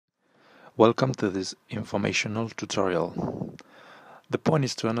Welcome to this informational tutorial. The point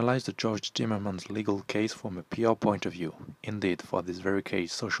is to analyze the George Zimmerman's legal case from a pure point of view. Indeed, for this very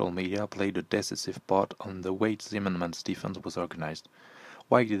case, social media played a decisive part on the way Zimmerman's defense was organized.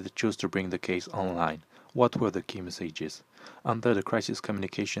 Why did they choose to bring the case online? What were the key messages? Under the crisis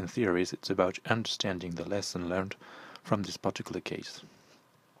communication theories, it's about understanding the lesson learned from this particular case.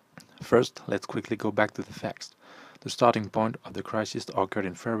 First, let's quickly go back to the facts. The starting point of the crisis occurred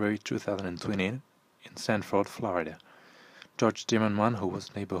in February 2020 in Sanford, Florida. George Zimmerman, who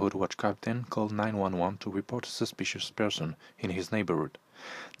was neighborhood watch captain, called 911 to report a suspicious person in his neighborhood.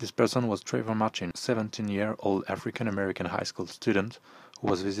 This person was Trevor Martin, a 17-year-old African-American high school student who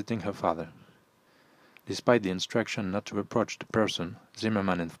was visiting her father. Despite the instruction not to approach the person,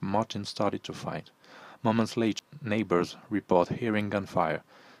 Zimmerman and Martin started to fight. Moments later, neighbors report hearing gunfire.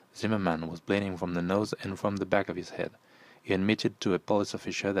 Zimmerman was bleeding from the nose and from the back of his head. He admitted to a police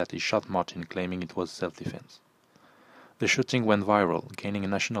official that he shot Martin, claiming it was self-defense. The shooting went viral, gaining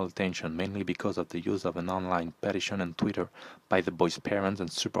national attention mainly because of the use of an online petition on Twitter by the boys' parents and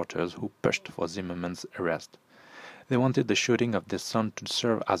supporters who pushed for Zimmerman's arrest. They wanted the shooting of their son to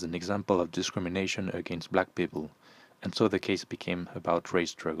serve as an example of discrimination against black people, and so the case became about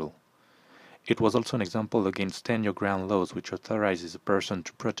race struggle. It was also an example against stand your ground laws, which authorizes a person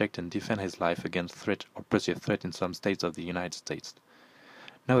to protect and defend his life against threat or perceived threat in some states of the United States.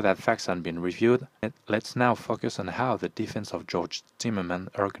 Now that facts have been reviewed, let's now focus on how the defense of George Zimmerman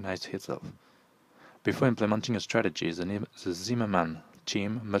organized itself. Before implementing a strategy, the Zimmerman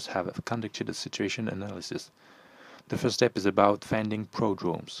team must have conducted a situation analysis. The first step is about finding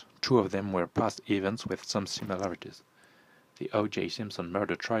prodromes. Two of them were past events with some similarities. The O.J. Simpson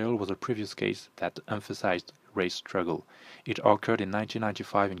murder trial was a previous case that emphasized race struggle. It occurred in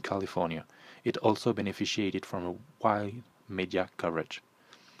 1995 in California. It also benefited from a wide media coverage.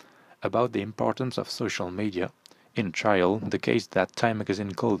 About the importance of social media in a trial, the case that Time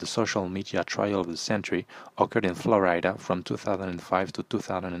magazine called the social media trial of the century occurred in Florida from 2005 to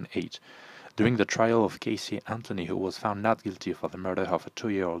 2008. During the trial of Casey Anthony, who was found not guilty for the murder of a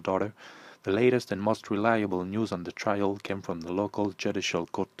 2-year-old daughter, the latest and most reliable news on the trial came from the local judicial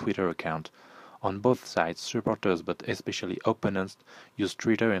court Twitter account. On both sides, supporters but especially opponents used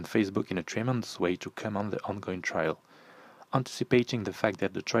Twitter and Facebook in a tremendous way to comment the ongoing trial. Anticipating the fact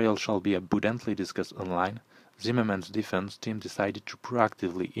that the trial shall be abundantly discussed online, Zimmerman's defense team decided to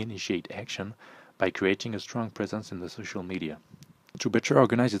proactively initiate action by creating a strong presence in the social media. To better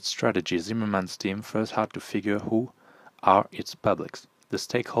organize its strategy, Zimmerman's team first had to figure who are its publics. The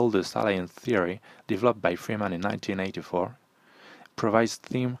stakeholders alliance theory, developed by Freeman in 1984, provides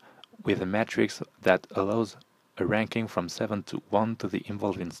them with a matrix that allows a ranking from 7 to 1 to the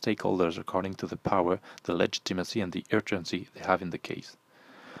involving stakeholders according to the power, the legitimacy and the urgency they have in the case.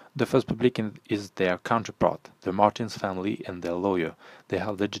 The first public is their counterpart, the Martins family and their lawyer. They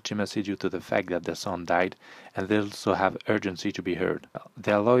have legitimacy due to the fact that their son died, and they also have urgency to be heard.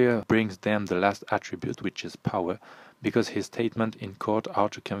 Their lawyer brings them the last attribute, which is power, because his statement in court are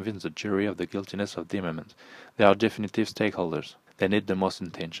to convince the jury of the guiltiness of Zimmerman. They are definitive stakeholders. They need the most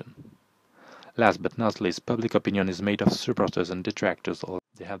attention. Last but not least, public opinion is made of supporters and detractors.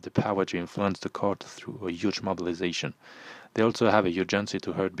 They have the power to influence the court through a huge mobilization. They also have a urgency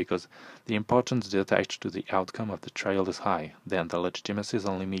to hurt because the importance they attach to the outcome of the trial is high. Then the legitimacy is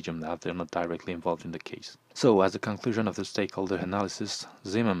only medium as they are not directly involved in the case. So, as a conclusion of the stakeholder analysis,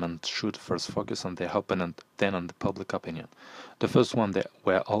 Zimmerman should first focus on their opponent, then on the public opinion. The first one that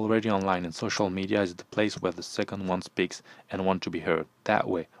were already online in social media is the place where the second one speaks and want to be heard. That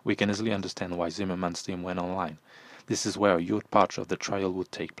way, we can easily understand why Zimmerman's team went online. This is where a huge part of the trial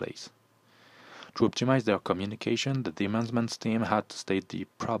would take place. To optimize their communication, the Zimmerman's team had to state the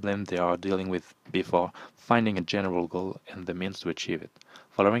problem they are dealing with before finding a general goal and the means to achieve it.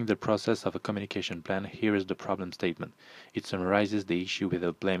 Following the process of a communication plan, here is the problem statement. It summarizes the issue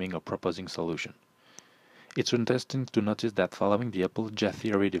without blaming or proposing solution. It's interesting to notice that following the apologia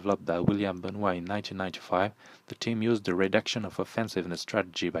theory developed by William Benoit in 1995, the team used the reduction of offensiveness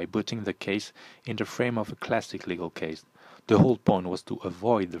strategy by putting the case in the frame of a classic legal case. The whole point was to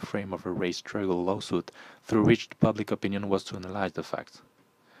avoid the frame of a race struggle lawsuit through which the public opinion was to analyze the facts.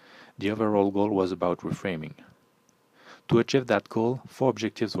 The overall goal was about reframing. To achieve that goal, 4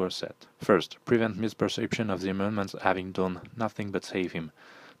 objectives were set. First, prevent misperception of Zimmerman's having done nothing but save him,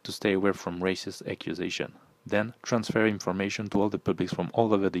 to stay away from racist accusation. Then, transfer information to all the publics from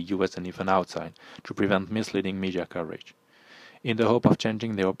all over the US and even outside, to prevent misleading media coverage. In the hope of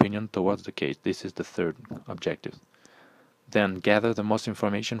changing their opinion towards the case, this is the third objective. Then gather the most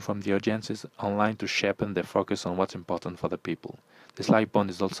information from the audiences online to sharpen their focus on what's important for the people. This live bond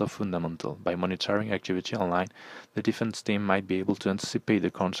is also fundamental. By monitoring activity online, the defense team might be able to anticipate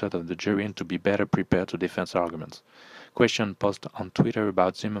the concert of the jury and to be better prepared to defend arguments. Question posted on Twitter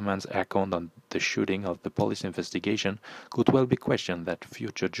about Zimmerman's account on the shooting of the police investigation could well be questions that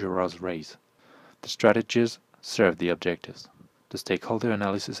future jurors raise. The strategies serve the objectives. The stakeholder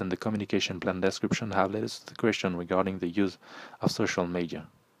analysis and the communication plan description have led us to the question regarding the use of social media.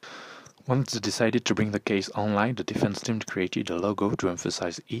 Once decided to bring the case online, the defense team created a logo to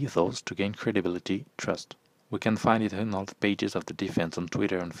emphasize ethos to gain credibility, trust. We can find it on all the pages of the defense on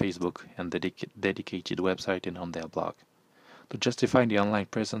Twitter and Facebook and the dedicated website and on their blog. To justify the online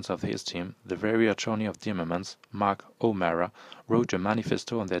presence of his team, the very attorney of Zimmerman's, Mark O'Mara, wrote a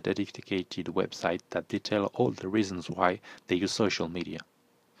manifesto on their dedicated website that detailed all the reasons why they use social media.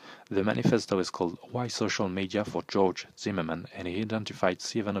 The manifesto is called Why Social Media for George Zimmerman, and he identified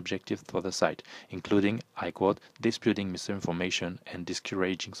 7 objectives for the site, including, I quote, disputing misinformation and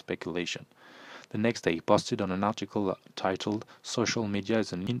discouraging speculation. The next day he posted on an article titled Social Media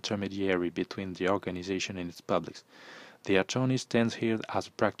is an intermediary between the organization and its publics. The attorney stands here as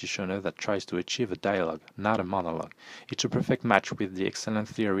a practitioner that tries to achieve a dialogue, not a monologue. It's a perfect match with the excellent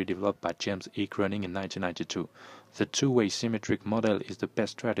theory developed by James E. Cronin in 1992. The two-way symmetric model is the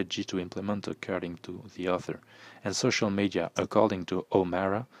best strategy to implement according to the author, and social media, according to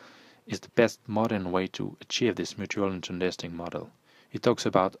O'Mara, is the best modern way to achieve this mutual understanding model. He talks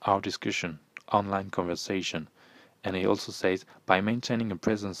about our discussion, online conversation, and he also says, by maintaining a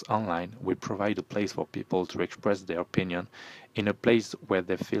presence online, we provide a place for people to express their opinion in a place where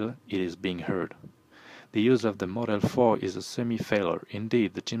they feel it is being heard. The use of the Model 4 is a semi-failure.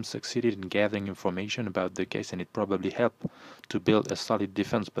 Indeed, the team succeeded in gathering information about the case and it probably helped to build a solid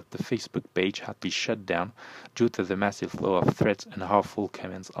defense, but the Facebook page had been shut down due to the massive flow of threats and harmful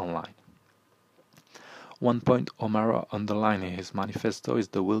comments online. One point O'Mara underlined in his manifesto is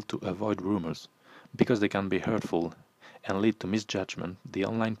the will to avoid rumors. Because they can be hurtful and lead to misjudgment, the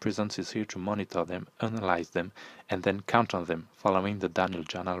online presence is here to monitor them, analyze them, and then counter them, following the Daniel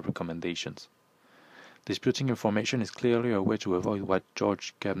Journal recommendations. Disputing information is clearly a way to avoid what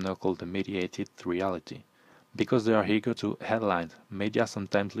George Gabner called the mediated reality. Because they are eager to headlines, media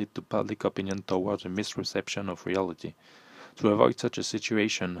sometimes lead to public opinion towards a misreception of reality. To avoid such a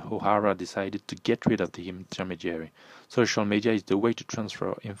situation, O'Hara decided to get rid of the intermediary. Social media is the way to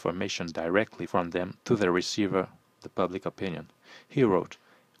transfer information directly from them to the receiver, the public opinion. He wrote,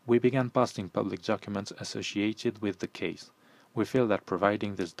 "We began posting public documents associated with the case. We feel that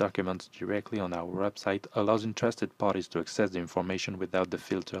providing these documents directly on our website allows interested parties to access the information without the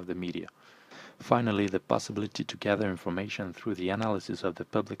filter of the media. Finally, the possibility to gather information through the analysis of the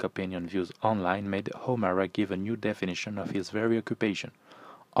public opinion views online made O'Mara give a new definition of his very occupation.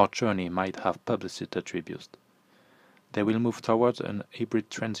 Attorney might have publicist attributes. They will move towards an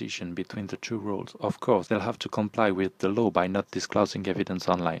hybrid transition between the two roles. Of course, they'll have to comply with the law by not disclosing evidence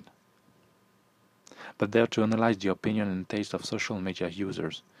online. But they're to analyze the opinion and taste of social media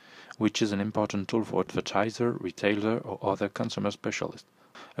users, which is an important tool for advertiser, retailer, or other consumer specialists.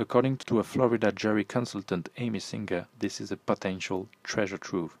 According to a Florida jury consultant, Amy Singer, this is a potential treasure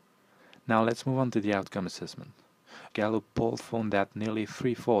trove. Now let's move on to the outcome assessment. A Gallup poll found that nearly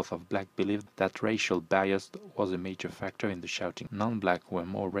 3/4 of blacks believed that racial bias was a major factor in the shouting. Non-blacks were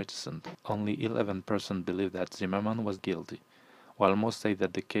more reticent. Only 11% believed that Zimmerman was guilty. While most say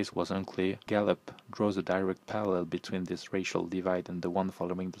that the case was unclear, Gallup draws a direct parallel between this racial divide and the one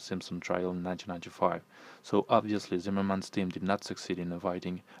following the Simpson trial in 1995. So obviously Zimmerman's team did not succeed in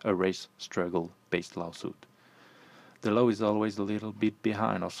avoiding a race struggle-based lawsuit. The law is always a little bit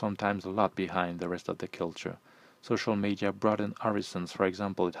behind, or sometimes a lot behind, the rest of the culture. Social media broaden horizons. For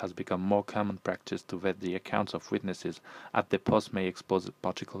example, it has become more common practice to vet the accounts of witnesses as the post may expose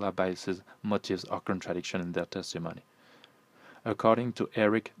particular biases, motives, or contradiction in their testimony. According to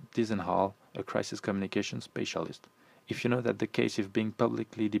Eric Dizenhall, a crisis communication specialist, if you know that the case is being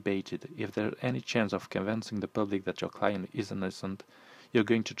publicly debated, if there's any chance of convincing the public that your client is innocent, you're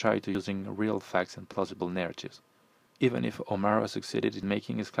going to try to using real facts and plausible narratives. Even if O'Mara succeeded in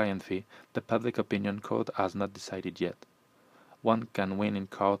making his client fee, the public opinion court has not decided yet. One can win in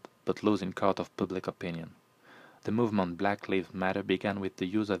court, but lose in court of public opinion. The movement Black Lives Matter began with the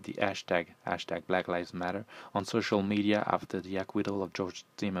use of the hashtag Black Lives Matter on social media after the acquittal of George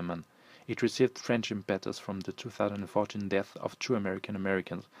Zimmerman. It received French impetus from the 2014 death of two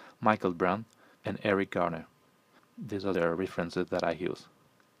Americans, Michael Brown and Eric Garner. These are the references that I use.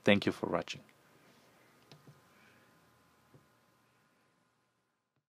 Thank you for watching.